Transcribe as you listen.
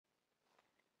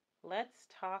Let's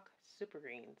talk super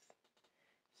greens.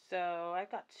 So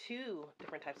I've got two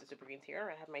different types of super greens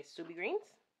here. I have my Subi greens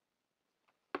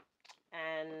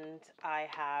and I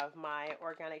have my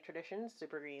Organic Traditions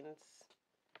Supergreens.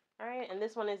 All right, and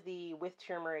this one is the with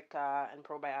turmeric and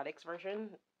probiotics version.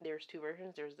 There's two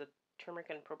versions. There's the turmeric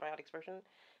and probiotics version,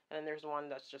 and then there's one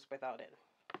that's just without it.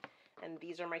 And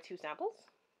these are my two samples.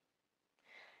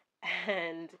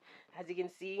 And as you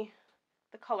can see,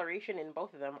 the coloration in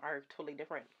both of them are totally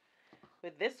different.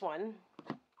 With this one's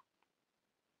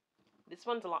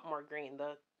a lot more green.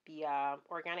 The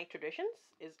Organic Traditions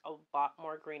is a lot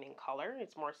more green in color.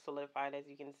 It's more solidified, as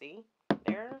you can see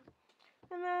there.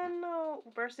 And then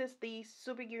versus the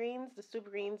Supergreens, the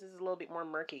Supergreens is a little bit more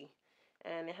murky,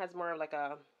 and it has more of like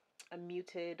a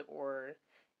muted or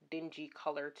dingy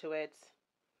color to it.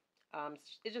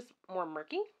 It's just more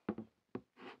murky.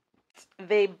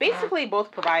 They basically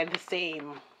both provide the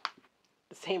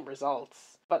same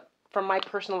results, but from my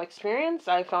personal experience,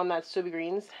 I found that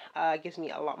Supergreens gives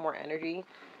me a lot more energy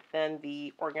than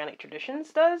the Organic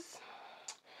Traditions does.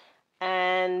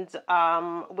 And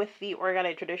with the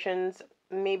Organic Traditions,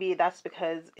 maybe that's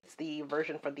because it's the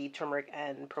version for the turmeric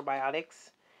and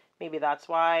probiotics. Maybe that's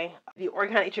why. The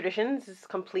Organic Traditions is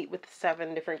complete with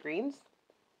 7 different greens.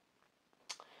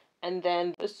 And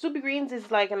then the Subi greens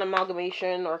is like an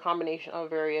amalgamation or combination of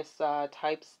various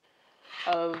types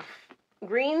of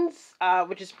greens,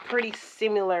 which is pretty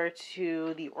similar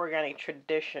to the Organic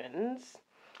Traditions.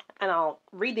 And I'll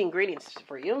read the ingredients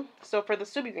for you. So for the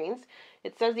Subi greens,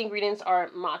 it says the ingredients are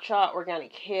matcha,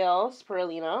 organic kale,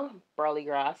 spirulina, barley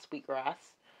grass, wheatgrass,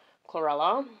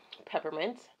 chlorella,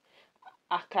 peppermint,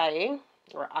 acai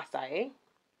or acai,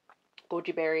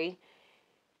 goji berry,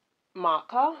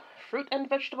 maca, fruit and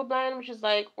vegetable blend, which is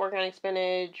like organic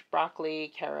spinach,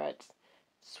 broccoli, carrots,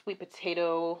 sweet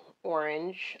potato,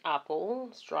 orange, apple,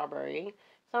 strawberry,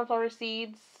 sunflower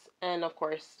seeds, and of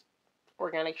course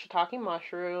organic shiitake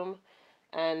mushroom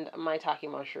and maitake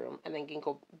mushroom, and then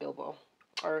ginkgo biloba.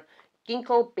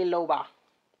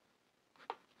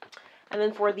 And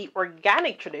then for the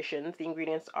Organic Traditions, the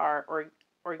ingredients are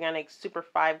organic super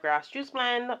 5 grass juice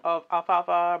blend of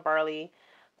alfalfa, barley,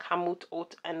 kamut,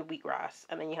 oat, and wheatgrass.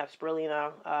 And then you have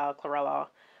spirulina, chlorella,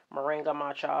 moringa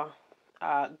matcha,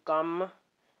 gum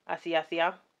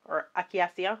acacia,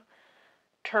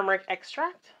 turmeric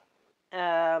extract.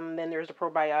 Then there's the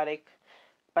probiotic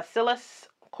Bacillus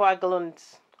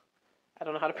coagulans. I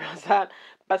don't know how to pronounce that.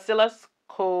 Bacillus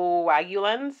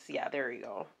coagulans. Yeah, there you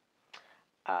go.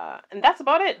 And that's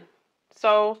about it.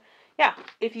 So yeah,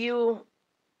 if you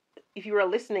are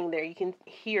listening there, you can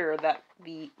hear that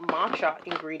the matcha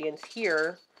ingredients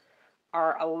here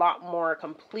are a lot more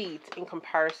complete in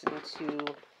comparison to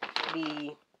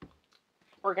the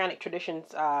Organic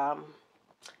Traditions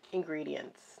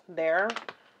ingredients there.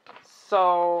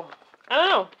 So I don't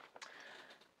know.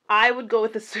 I would go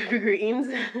with the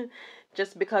Supergreens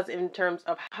just because in terms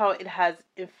of how it has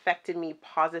affected me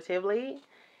positively,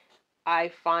 I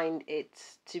find it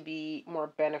to be more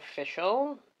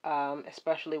beneficial,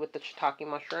 especially with the shiitake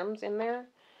mushrooms in there.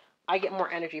 I get more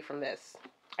energy from this.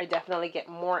 I definitely get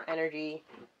more energy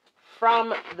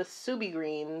from the Subi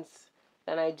greens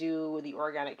than I do the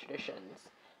Organic Traditions.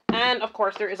 And of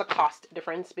course, there is a cost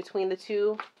difference between the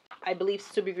two. I believe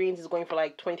Subi greens is going for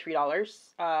like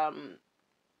 $23.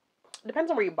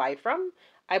 Depends on where you buy it from.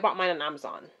 I bought mine on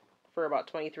Amazon for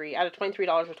about $23 or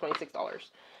 $26.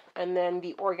 And then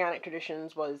the Organic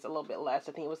Traditions was a little bit less.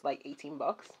 I think it was like 18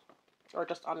 bucks or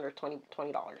just under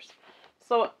 $20.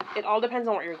 So it all depends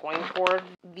on what you're going for.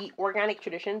 The Organic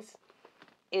Traditions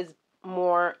is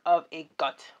more of a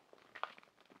gut.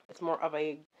 It's more of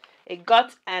a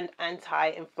gut and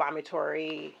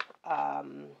anti-inflammatory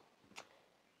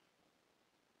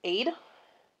aid.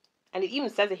 And it even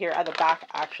says it here at the back,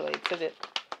 actually. It says it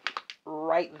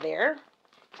right there.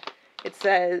 It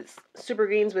says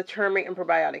Supergreens with turmeric and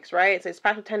probiotics, right? It says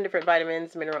packed with 10 different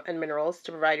vitamins and minerals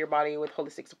to provide your body with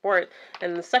holistic support.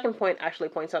 And the second point actually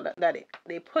points out that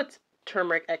they put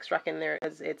turmeric extract in there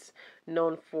as it's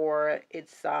known for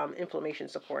its inflammation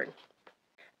support.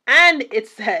 And it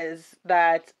says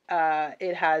that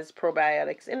it has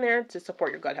probiotics in there to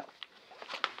support your gut health.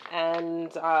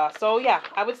 And so yeah,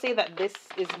 I would say that this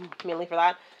is mainly for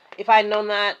that. If I had known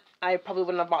that, I probably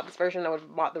wouldn't have bought this version. I would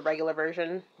have bought the regular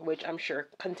version, which I'm sure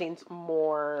contains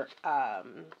more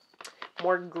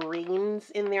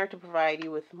greens in there to provide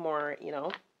you with more,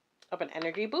 of an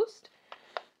energy boost.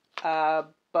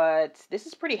 But this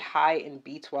is pretty high in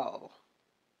B12.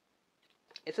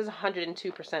 It says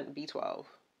 102% B12.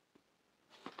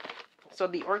 So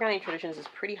the Organic Traditions is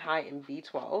pretty high in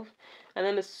B12. And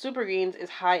then the Super Greens is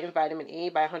high in vitamin A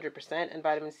by 100% and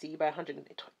vitamin C by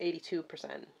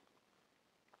 182%.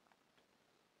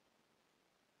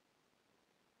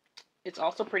 It's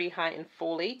also pretty high in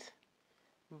folate,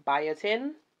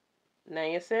 biotin,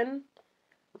 niacin,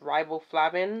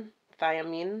 riboflavin,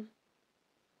 thiamine,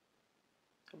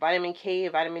 vitamin K,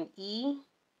 vitamin E,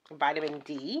 vitamin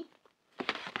D,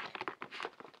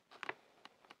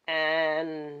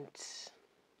 and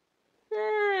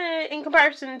in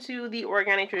comparison to the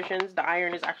Organic Traditions, the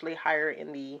iron is actually higher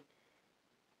in the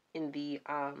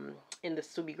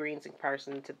Subi greens in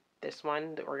comparison to this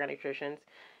one, the Organic Traditions.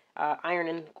 Iron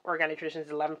in Organic Traditions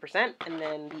is 11%, and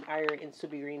then the iron in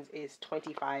Subi greens is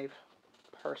 25%.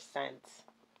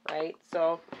 Right?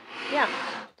 So, yeah,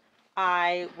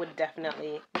 I would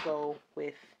definitely go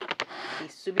with the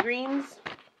Subi greens.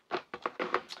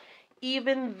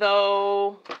 Even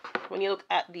though when you look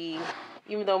at the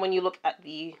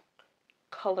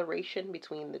coloration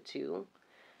between the two,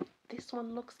 this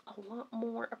one looks a lot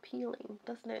more appealing,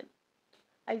 doesn't it?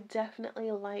 I definitely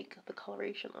like the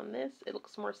coloration on this. It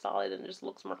looks more solid and just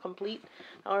looks more complete.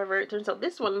 However, it turns out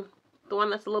this one, the one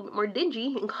that's a little bit more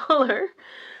dingy in color,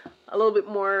 a little bit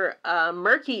more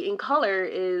murky in color,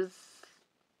 is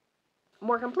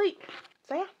more complete.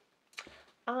 So yeah,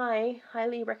 I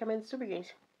highly recommend Super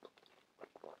Greens.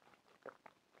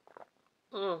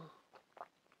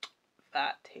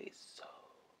 That tastes so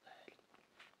good.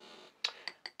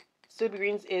 Super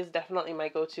Greens is definitely my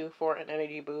go-to for an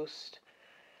energy boost.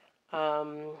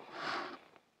 But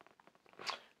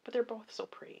they're both so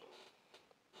pretty.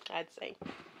 I'd say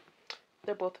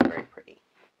they're both very pretty.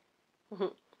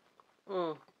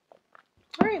 All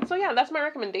right, so yeah, that's my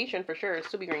recommendation for sure.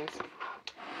 Subi Greens.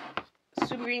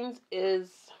 Subi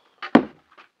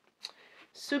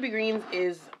Greens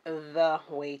is the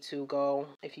way to go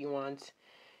if you want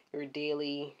your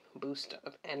daily boost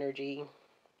of energy.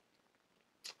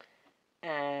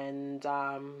 And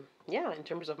yeah, in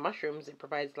terms of mushrooms, it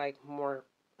provides like more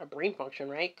a brain function,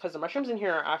 right? Because the mushrooms in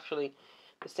here are actually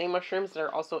the same mushrooms that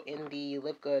are also in the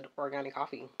Live Good organic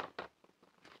coffee.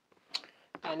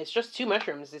 And it's just two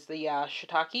mushrooms. It's the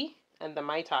shiitake and the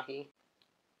maitake.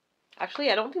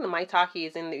 Actually, I don't think the maitake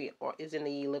is in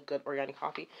the Live Good organic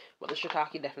coffee, but the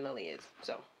shiitake definitely is.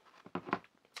 So,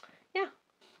 yeah,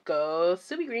 go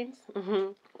Subi Greens.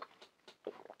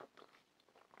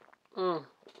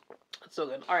 It's so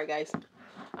good. All right, guys.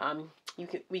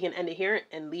 We can end it here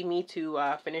and leave me to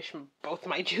finish both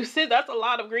my juices. That's a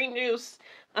lot of green juice.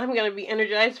 I'm gonna be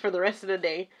energized for the rest of the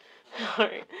day. All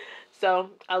right.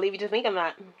 So I'll leave you to think on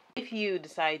that. If you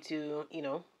decide to,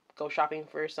 go shopping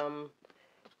for some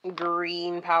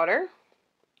green powder,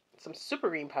 some super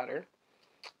green powder,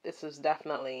 this is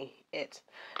definitely it.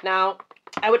 Now,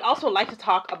 I would also like to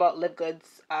talk about Live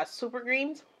Good's Super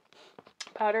Greens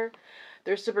powder.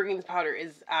 Their Super Greens powder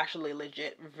is actually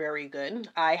legit very good.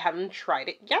 I haven't tried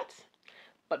it yet,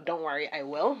 but don't worry, I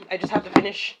will. I just have to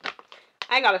finish.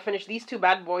 I gotta finish these two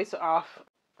bad boys off.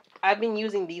 I've been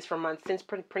using these for months, since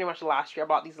pretty much last year. I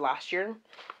bought these last year,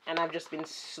 and I've just been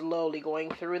slowly going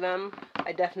through them.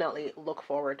 I definitely look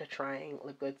forward to trying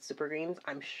Live Good Super Greens.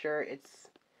 I'm sure it's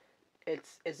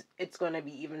gonna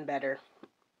be even better.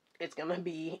 It's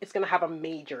gonna have a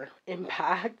major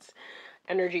impact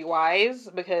energy-wise,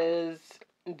 because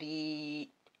the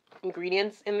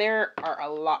ingredients in there are a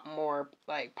lot more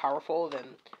like powerful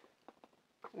than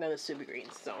the Subi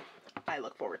Greens. So I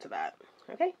look forward to that.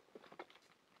 Okay.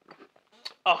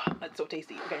 Oh, that's so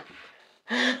tasty. Okay.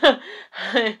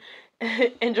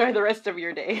 Enjoy the rest of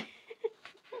your day.